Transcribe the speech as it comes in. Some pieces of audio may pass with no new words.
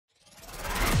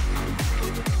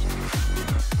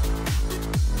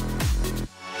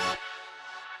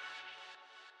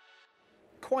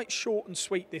quite short and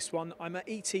sweet, this one. I'm at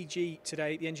ETG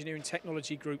today, the Engineering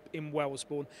Technology Group in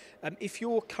Wellesbourne. If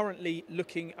you're currently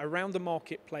looking around the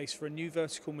marketplace for a new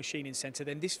vertical machining centre,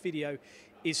 then this video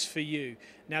is for you.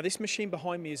 Now, this machine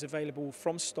behind me is available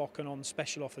from stock and on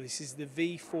special offer. This is the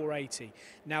V480.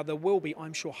 Now, there will be,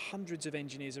 I'm sure, hundreds of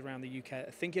engineers around the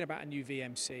UK thinking about a new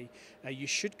VMC. You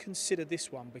should consider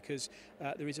this one because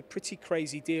there is a pretty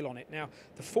crazy deal on it. Now,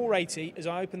 the 480, as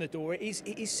I open the door, it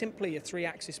is simply a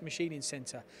 3-axis machining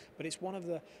centre, but it's one of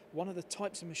the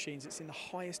types of machines that's in the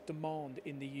highest demand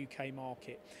in the UK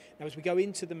market. Now, as we go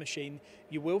into the machine,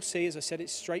 you will see, as I said,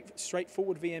 it's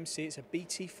straightforward VMC. It's a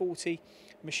BT40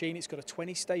 machine. It's got a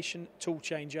 20-station tool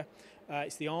changer.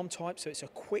 It's the arm type, so it's a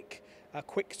quick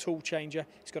tool changer.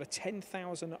 It's got a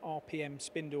 10,000 RPM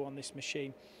spindle on this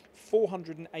machine,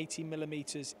 480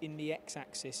 millimeters in the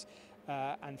X-axis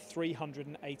and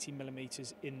 380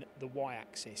 millimeters in the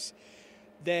Y-axis.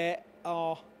 There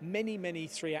are many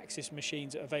 3-axis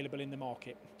machines available in the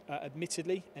market.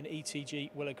 Admittedly, and ETG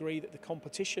will agree that the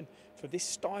competition for this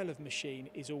style of machine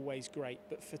is always great.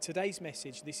 But for today's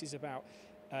message, this is about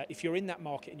if you're in that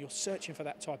market and you're searching for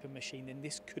that type of machine, then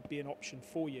this could be an option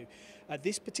for you.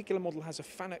 This particular model has a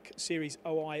FANUC Series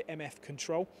OI MF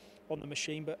control on the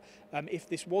machine, but if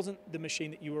this wasn't the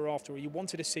machine that you were after, or you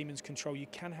wanted a Siemens control, you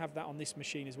can have that on this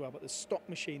machine as well. But the stock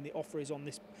machine, the offer is on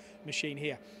this machine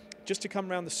here. Just to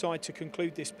come around the side to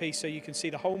conclude this piece so you can see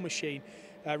the whole machine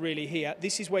really here.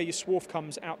 This is where your swarf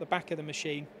comes out the back of the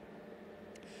machine.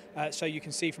 So you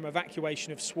can see from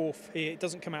evacuation of swarf here, it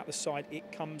doesn't come out the side,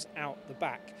 it comes out the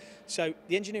back. So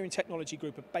the Engineering Technology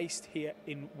Group are based here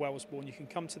in Wellesbourne. You can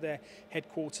come to their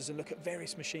headquarters and look at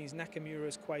various machines,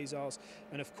 Nakamura's, Quasars,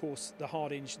 and of course the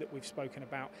Hardinge that we've spoken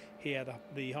about here,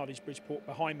 the Hardinge Bridgeport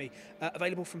behind me.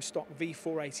 Available from stock,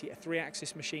 V480, a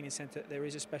 3-axis machining centre. There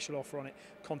is a special offer on it.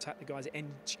 Contact the guys at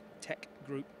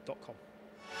engtechgroup.com.